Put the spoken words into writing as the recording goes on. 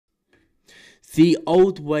The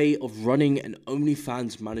old way of running an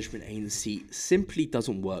OnlyFans management agency simply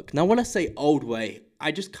doesn't work. Now, when I say old way,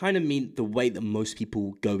 I just kind of mean the way that most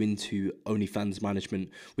people go into OnlyFans management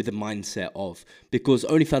with the mindset of, because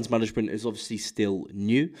OnlyFans management is obviously still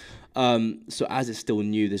new. So as it's still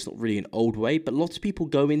new, there's not really an old way, but lots of people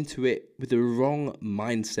go into it with the wrong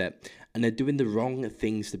mindset and they're doing the wrong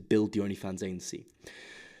things to build the OnlyFans agency.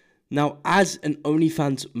 Now, as an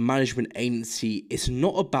OnlyFans management agency, it's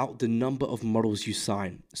not about the number of models you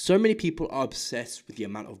sign. So many people are obsessed with the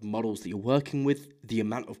amount of models that you're working with, the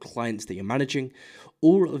amount of clients that you're managing,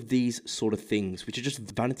 all of these sort of things, which are just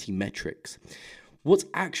vanity metrics. What's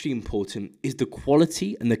actually important is the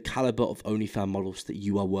quality and the caliber of OnlyFans models that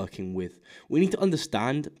you are working with. What we need to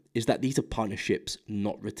understand is that these are partnerships,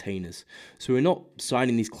 not retainers. So we're not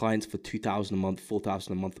signing these clients for $2,000 a month,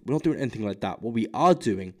 $4,000 a month. We're not doing anything like that. What we are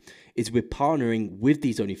doing is we're partnering with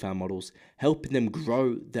these OnlyFans models, helping them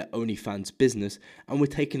grow their OnlyFans business, and we're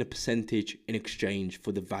taking a percentage in exchange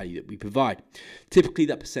for the value that we provide. Typically,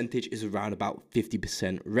 that percentage is around about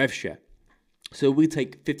 50% rev share. So we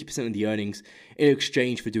take 50% of the earnings in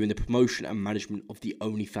exchange for doing the promotion and management of the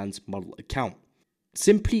OnlyFans model account.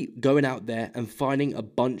 Simply going out there and finding a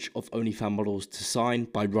bunch of OnlyFans models to sign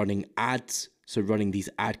by running ads, so running these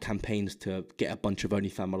ad campaigns to get a bunch of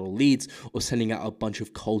OnlyFans model leads or sending out a bunch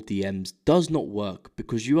of cold DMs does not work,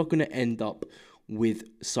 because you are going to end up with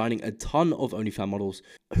signing a ton of OnlyFans models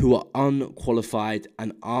who are unqualified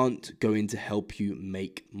and aren't going to help you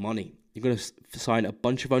make money. You're going to sign a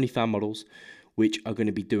bunch of OnlyFans models which are going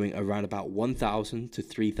to be doing around about $1,000 to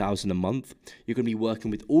 $3,000 a month. You're going to be working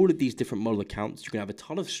with all of these different model accounts. You're going to have a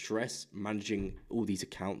ton of stress managing all these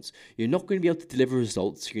accounts. You're not going to be able to deliver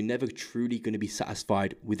results. So you're never truly going to be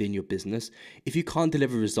satisfied within your business. If you can't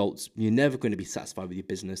deliver results, you're never going to be satisfied with your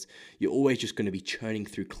business. You're always just going to be churning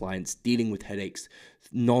through clients, dealing with headaches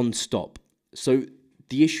non-stop. So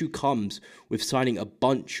the issue comes with signing a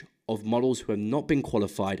bunch of models who have not been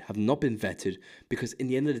qualified, have not been vetted, because in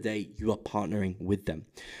the end of the day, you are partnering with them.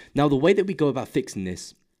 Now, the way that we go about fixing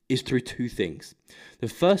this is through two things. The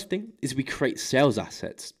first thing is we create sales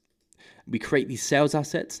assets. We create these sales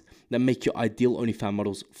assets that make your ideal OnlyFans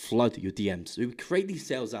models flood your DMs. So we create these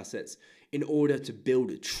sales assets in order to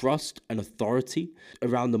build trust and authority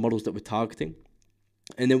around the models that we're targeting.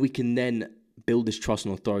 And then we can then build this trust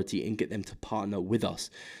and authority and get them to partner with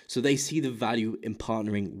us. So they see the value in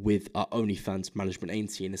partnering with our OnlyFans management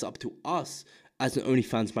agency. And it's up to us as an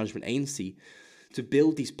OnlyFans management agency to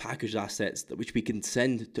build these packaged assets which we can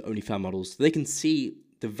send to OnlyFans models so they can see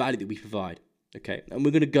the value that we provide. Okay. And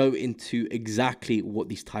we're going to go into exactly what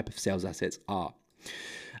these type of sales assets are.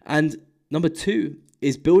 And number two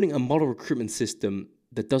is building a model recruitment system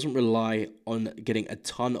that doesn't rely on getting a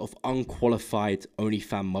ton of unqualified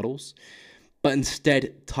OnlyFans models, but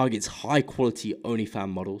instead targets high quality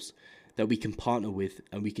OnlyFans models that we can partner with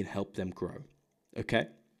and we can help them grow. Okay.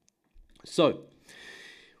 So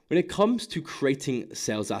when it comes to creating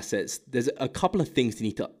sales assets, there's a couple of things that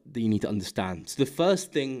you need to understand. So the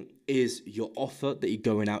first thing is your offer that you're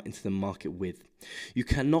going out into the market with. You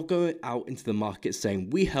cannot go out into the market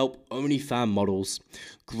saying, we help OnlyFans models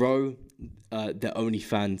grow their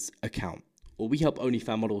OnlyFans account, or we help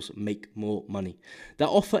OnlyFans models make more money. That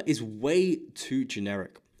offer is way too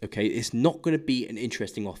generic, okay? It's not going to be an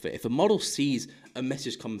interesting offer. If a model sees a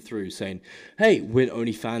message come through saying, hey, we're an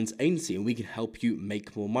OnlyFans agency and we can help you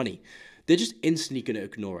make more money, they're just instantly going to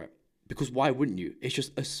ignore it. Because why wouldn't you? It's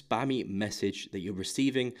just a spammy message that you're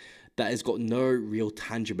receiving that has got no real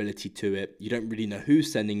tangibility to it. You don't really know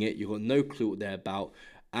who's sending it. You've got no clue what they're about.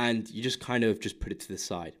 And you just kind of just put it to the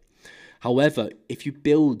side. However, if you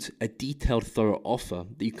build a detailed, thorough offer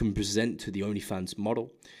that you can present to the OnlyFans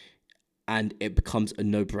model and it becomes a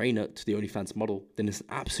no-brainer to the OnlyFans model, then it's an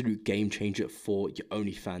absolute game changer for your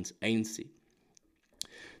OnlyFans agency.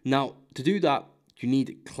 Now, to do that, you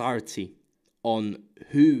need clarity on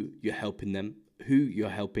who you're helping them, who you're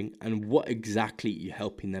helping, and what exactly you're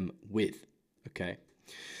helping them with, okay?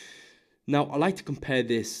 Now, I like to compare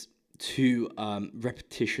this to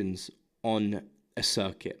repetitions on a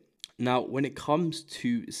circuit. Now, when it comes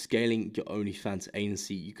to scaling your OnlyFans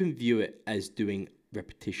agency, you can view it as doing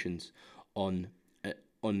repetitions on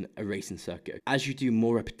a racing circuit. As you do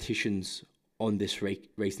more repetitions on this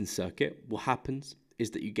racing circuit, what happens is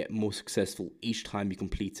that you get more successful each time you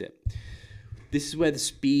complete it. This is where the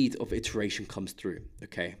speed of iteration comes through,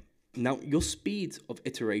 okay? Now, your speed of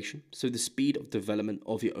iteration, so the speed of development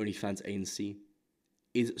of your OnlyFans agency,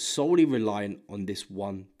 is solely reliant on this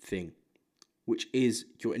one thing, which is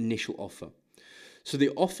your initial offer. So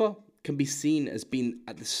the offer can be seen as being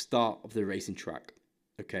at the start of the racing track,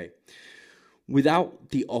 okay?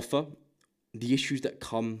 Without the offer, the issues that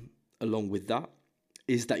come along with that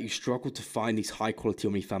is that you struggle to find these high quality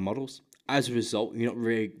OnlyFans models. As a result, you're not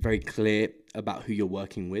really very clear about who you're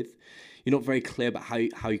working with. You're not very clear about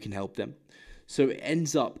how you can help them. So it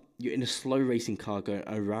ends up you're in a slow racing car going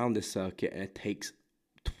around the circuit, and it takes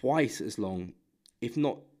twice as long, if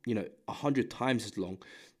not 100 times as long,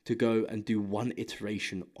 to go and do one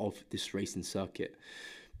iteration of this racing circuit,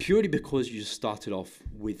 purely because you just started off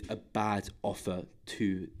with a bad offer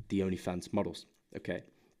to the OnlyFans models. Okay,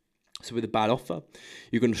 so with a bad offer,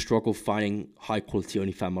 you're going to struggle finding high quality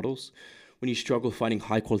OnlyFans models. When you struggle finding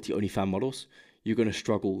high quality OnlyFans models, you're going to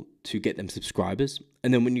struggle to get them subscribers.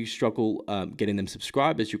 And then when you struggle getting them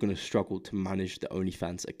subscribers, you're going to struggle to manage the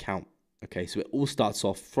OnlyFans account. Okay, so it all starts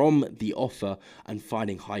off from the offer and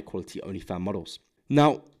finding high quality OnlyFans models.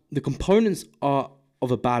 Now, the components of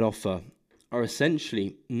a bad offer are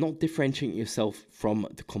essentially not differentiating yourself from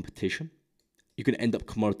the competition. You're going to end up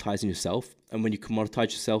commoditizing yourself. And when you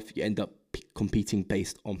commoditize yourself, you end up competing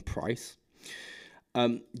based on price.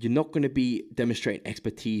 You're not going to be demonstrating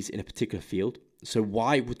expertise in a particular field. So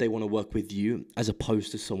why would they want to work with you as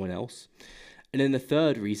opposed to someone else? And then the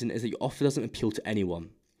third reason is that your offer doesn't appeal to anyone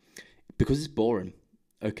because it's boring.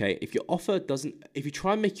 Okay, if you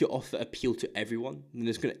try and make your offer appeal to everyone, then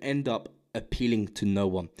it's going to end up appealing to no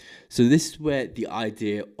one. So this is where the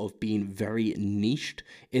idea of being very niched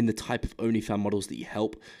in the type of OnlyFans models that you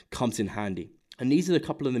help comes in handy. And these are a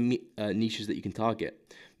couple of the niches that you can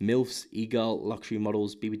target. MILFs, e-girl, luxury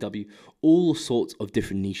models, BBW, all sorts of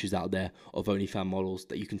different niches out there of OnlyFans models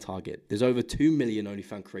that you can target. There's over 2 million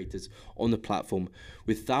OnlyFans creators on the platform,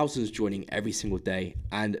 with thousands joining every single day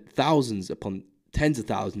and thousands upon tens of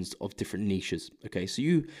thousands of different niches. Okay, so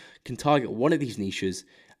you can target one of these niches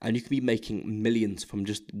and you can be making millions from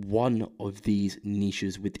just one of these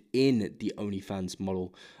niches within the OnlyFans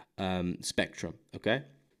model spectrum. Okay,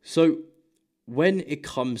 so when it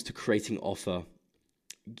comes to creating offer,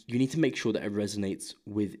 you need to make sure that it resonates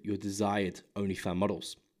with your desired OnlyFans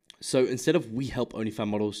models. So instead of we help OnlyFans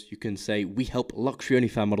models, you can say we help luxury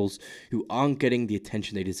OnlyFans models who aren't getting the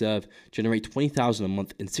attention they deserve generate $20,000 a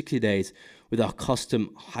month in 60 days with our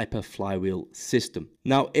custom hyper flywheel system.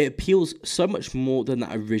 Now, it appeals so much more than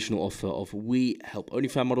that original offer of we help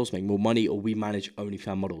OnlyFans models make more money or we manage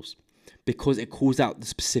OnlyFans models, because it calls out the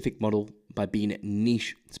specific model by being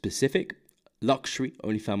niche specific, luxury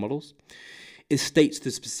OnlyFans models. It states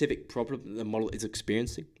the specific problem that the model is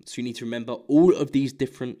experiencing. So you need to remember all of these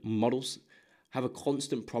different models have a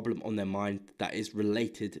constant problem on their mind that is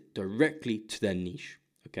related directly to their niche.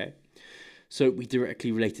 Okay, so we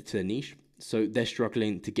directly relate it to their niche. So they're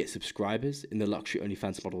struggling to get subscribers in the luxury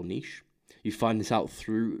OnlyFans model niche. You find this out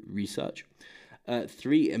through research.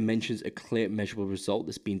 3, it mentions a clear measurable result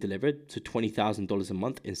that's being delivered. So $20,000 a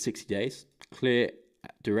month in 60 days, clear,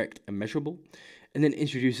 direct, and measurable. And then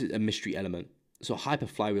introduces a mystery element. So hyper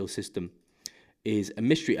flywheel system is a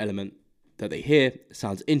mystery element that they hear,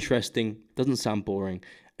 sounds interesting, doesn't sound boring,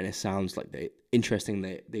 and it sounds like they're interesting.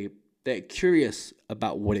 They're curious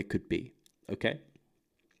about what it could be. Okay.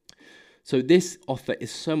 So this offer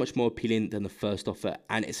is so much more appealing than the first offer,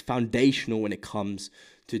 and it's foundational when it comes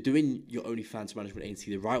to doing your OnlyFans management agency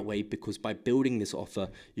the right way, because by building this offer,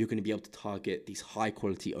 you're going to be able to target these high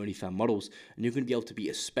quality OnlyFans models, and you're going to be able to be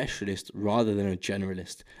a specialist rather than a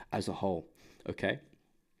generalist as a whole. Okay.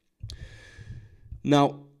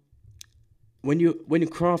 Now, when you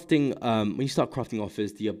start crafting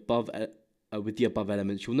offers, with the above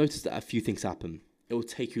elements, you'll notice that a few things happen. It will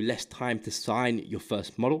take you less time to sign your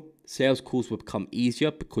first model. Sales calls will become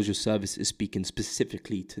easier because your service is speaking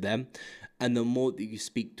specifically to them. And the more that you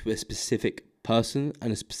speak to a specific person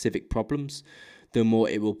and a specific problems, the more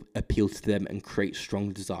it will appeal to them and create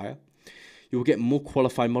strong desire. You will get more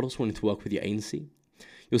qualified models wanting to work with your agency.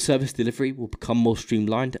 Your service delivery will become more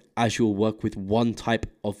streamlined as you will work with one type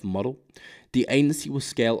of model. The agency will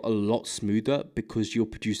scale a lot smoother because you'll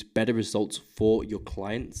produce better results for your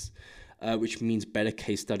clients, which means better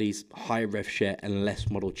case studies, higher rev share, and less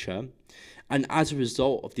model churn. And as a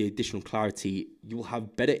result of the additional clarity, you will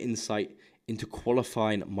have better insight into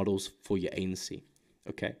qualifying models for your agency.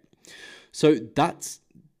 Okay, so that's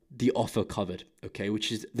the offer covered, okay,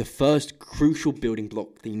 which is the first crucial building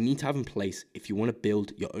block that you need to have in place if you want to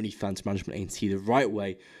build your OnlyFans management agency the right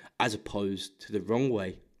way, as opposed to the wrong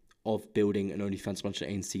way of building an OnlyFans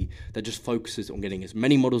management agency that just focuses on getting as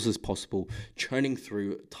many models as possible, churning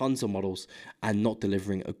through tons of models and not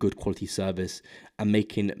delivering a good quality service and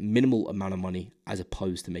making minimal amount of money, as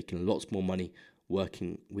opposed to making lots more money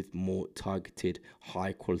working with more targeted,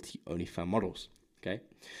 high quality OnlyFans models, okay?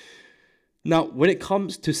 Now, when it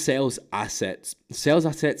comes to sales assets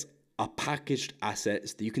are packaged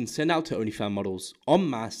assets that you can send out to OnlyFans models en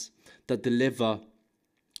masse that deliver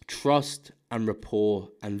trust and rapport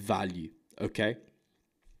and value, okay?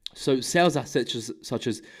 So sales assets such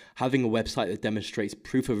as having a website that demonstrates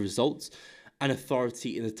proof of results and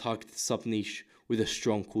authority in the targeted sub-niche with a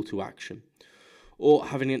strong call to action. Or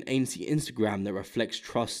having an agency Instagram that reflects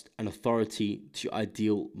trust and authority to your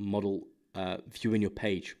ideal model viewing your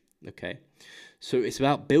page, okay? So it's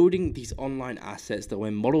about building these online assets that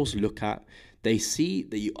when models look at, they see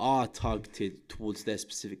that you are targeted towards their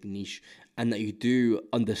specific niche and that you do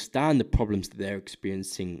understand the problems that they're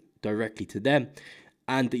experiencing directly to them,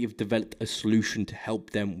 and that you've developed a solution to help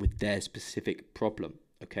them with their specific problem,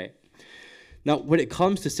 okay? Now, when it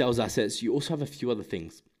comes to sales assets, you also have a few other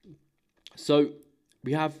things. So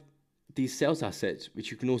we have these sales assets, which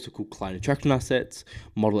you can also call client attraction assets,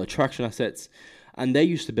 model attraction assets, and they're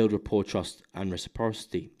used to build rapport, trust, and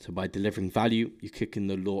reciprocity. So by delivering value, you kick in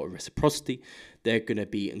the law of reciprocity. They're going to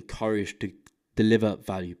be encouraged to deliver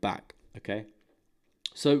value back, okay?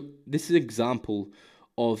 So this is an example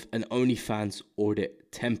of an OnlyFans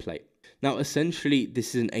audit template. Now, essentially,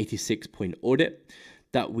 this is an 86-point audit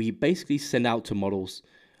that we basically send out to models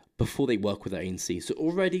before they work with our agency. So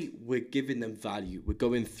already we're giving them value. We're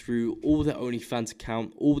going through all their OnlyFans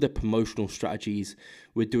account, all their promotional strategies.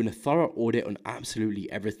 We're doing a thorough audit on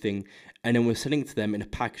absolutely everything. And then we're sending it to them in a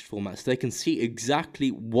packaged format so they can see exactly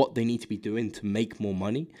what they need to be doing to make more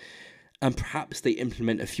money. And perhaps they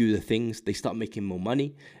implement a few of the things, they start making more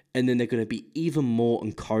money, and then they're going to be even more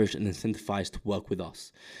encouraged and incentivized to work with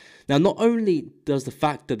us. Now, not only does the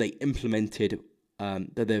fact that they've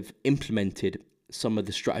implemented some of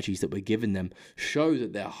the strategies that we're giving them show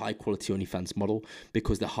that they're a high quality OnlyFans model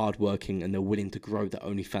because they're hardworking and they're willing to grow their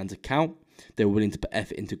OnlyFans account, they're willing to put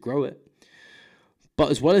effort in to grow it.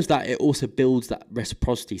 But as well as that, it also builds that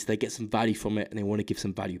reciprocity, so they get some value from it and they want to give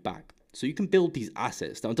some value back. So you can build these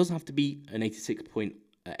assets. Now, it doesn't have to be an 86-point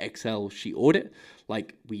Excel sheet audit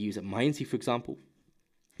like we use at MyNC, for example.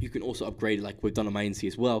 You can also upgrade, like we've done at MyNC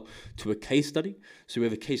as well, to a case study. So we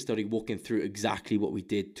have a case study walking through exactly what we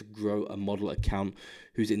did to grow a model account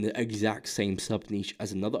who's in the exact same sub-niche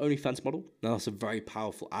as another OnlyFans model. Now, that's a very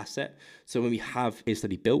powerful asset. So when we have a case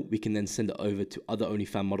study built, we can then send it over to other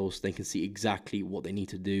OnlyFans models so they can see exactly what they need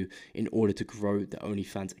to do in order to grow the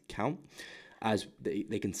OnlyFans account, as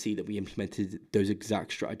they can see that we implemented those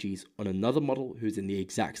exact strategies on another model who's in the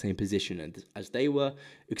exact same position as they were,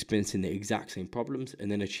 experiencing the exact same problems,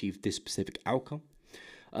 and then achieve this specific outcome.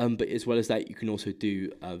 But as well as that, you can also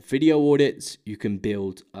do video audits. You can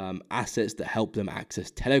build assets that help them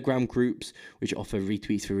access Telegram groups, which offer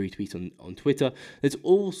retweets for retweets on Twitter. There's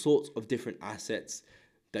all sorts of different assets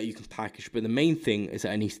that you can package, but the main thing is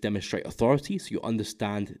that it needs to demonstrate authority, so you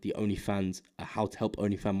understand the OnlyFans, how to help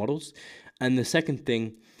OnlyFans models. And the second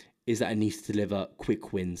thing is that it needs to deliver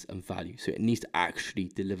quick wins and value. So it needs to actually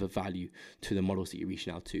deliver value to the models that you're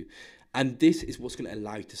reaching out to. And this is what's going to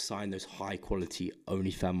allow you to sign those high quality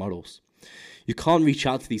OnlyFans models. You can't reach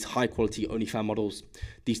out to these high quality OnlyFans models,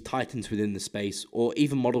 these titans within the space, or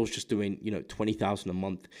even models just doing, 20,000 a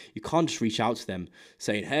month. You can't just reach out to them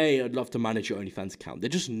saying, hey, I'd love to manage your OnlyFans account. They're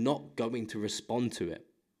just not going to respond to it.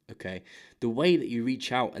 Okay, the way that you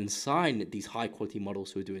reach out and sign these high quality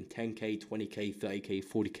models who are doing 10K, 20K, 30K,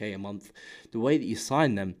 40K a month, the way that you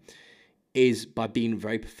sign them is by being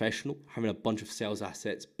very professional, having a bunch of sales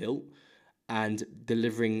assets built and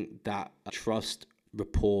delivering that trust,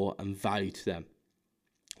 rapport, and value to them,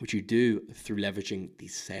 which you do through leveraging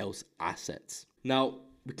these sales assets. Now,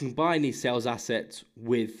 we combine these sales assets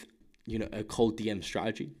with, a cold DM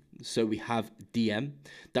strategy. So we have DM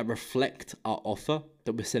that reflect our offer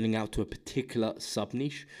that we're sending out to a particular sub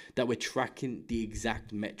niche, that we're tracking the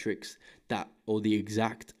exact metrics or the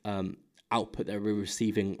exact output that we're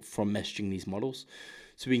receiving from messaging these models.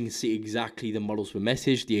 So we can see exactly the models were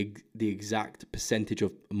messaged, the exact percentage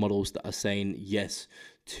of models that are saying yes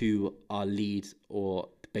to our leads, or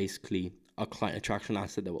basically our client attraction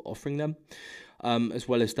asset that we're offering them. As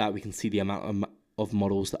well as that, we can see the amount of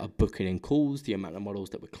models that are booking in calls, the amount of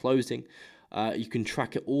models that we're closing. You can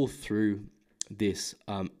track it all through this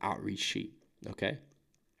outreach sheet, okay?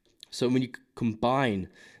 So when you combine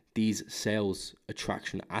these sales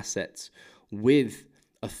attraction assets with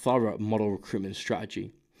a thorough model recruitment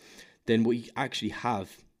strategy, then what you actually have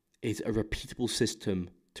is a repeatable system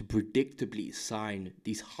to predictably sign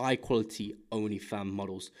these high quality OnlyFans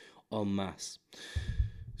models en masse.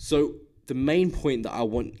 So the main point that I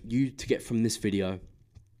want you to get from this video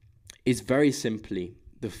is very simply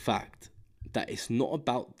the fact that it's not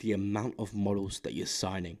about the amount of models that you're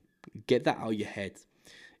signing. Get that out of your head.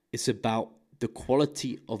 It's about the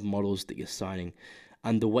quality of models that you're signing.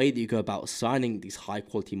 And the way that you go about signing these high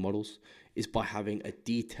quality models is by having a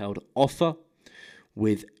detailed offer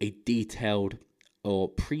with a detailed or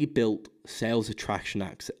pre-built sales attraction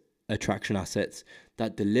assets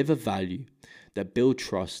that deliver value, that build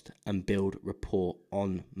trust and build rapport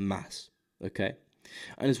en masse. Okay.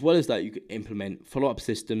 And as well as that, you can implement follow-up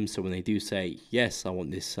systems. So when they do say, yes, I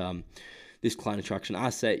want this this client attraction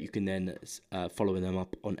asset, you can then follow them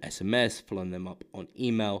up on SMS, following them up on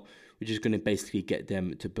email, which is going to basically get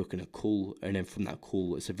them to book in a call. And then from that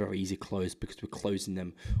call, it's a very easy close because we're closing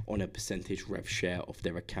them on a percentage rev share of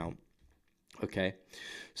their account. Okay,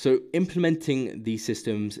 so implementing these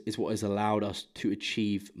systems is what has allowed us to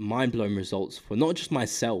achieve mind-blowing results for not just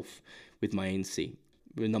myself with my agency.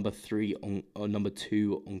 We're number 2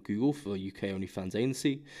 on Google for UK OnlyFans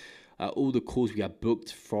agency. All the calls we have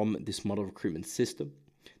booked from this model recruitment system.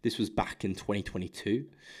 This was back in 2022.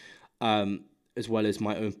 As well as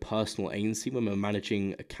my own personal agency when we're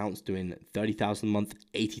managing accounts doing 30,000 a month,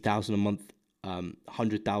 80,000 a month,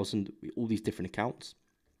 100,000, all these different accounts.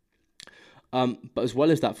 But as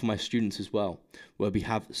well as that for my students as well, where we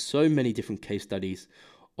have so many different case studies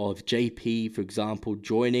of JP, for example,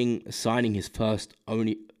 signing his first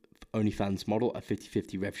OnlyFans model, a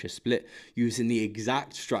 50-50 rev share split, using the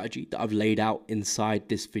exact strategy that I've laid out inside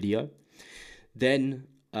this video. Then,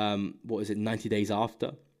 90 days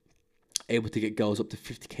after, able to get girls up to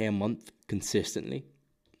 50k a month consistently,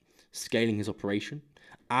 scaling his operation.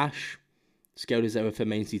 Ash scaled his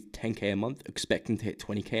OFM agency to 10k a month, expecting to hit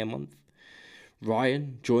 20k a month.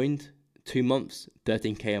 Ryan joined 2 months,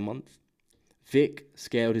 13k a month. Vic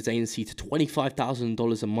scaled his agency to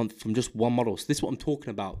 $25,000 a month from just one model. So this is what I'm talking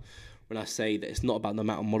about when I say that it's not about the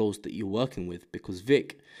amount of models that you're working with, because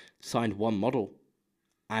Vic signed one model,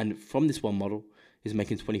 and from this one model is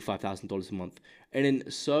making $25,000 a month. And in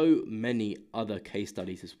so many other case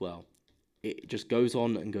studies as well. It just goes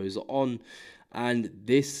on and goes on. And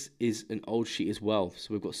this is an old sheet as well.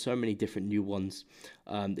 So we've got so many different new ones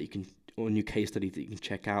that you can, or new case studies that you can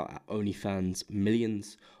check out at OnlyFans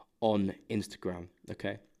Millions on Instagram.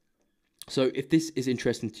 Okay. So if this is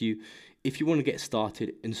interesting to you, if you want to get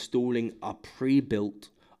started installing our pre-built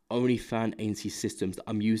OnlyFans agency systems that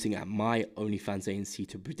I'm using at my OnlyFans agency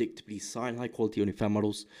to predictably sign high quality OnlyFans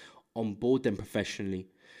models, onboard them professionally,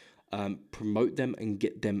 promote them and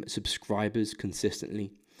get them subscribers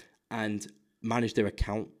consistently, and manage their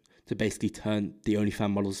account to basically turn the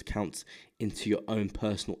OnlyFans models accounts into your own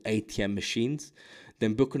personal ATM machines,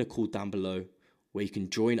 then book on a call down below where you can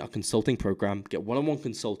join our consulting program, get one-on-one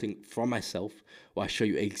consulting from myself, where I show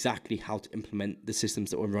you exactly how to implement the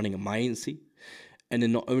systems that we're running at my agency. And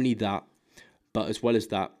then not only that, but as well as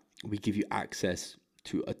that, we give you access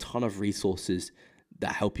to a ton of resources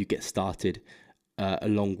that help you get started,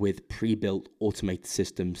 along with pre-built automated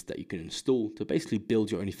systems that you can install to basically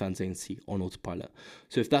build your OnlyFans agency on autopilot.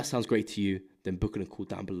 So if that sounds great to you, then book in a call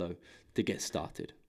down below to get started.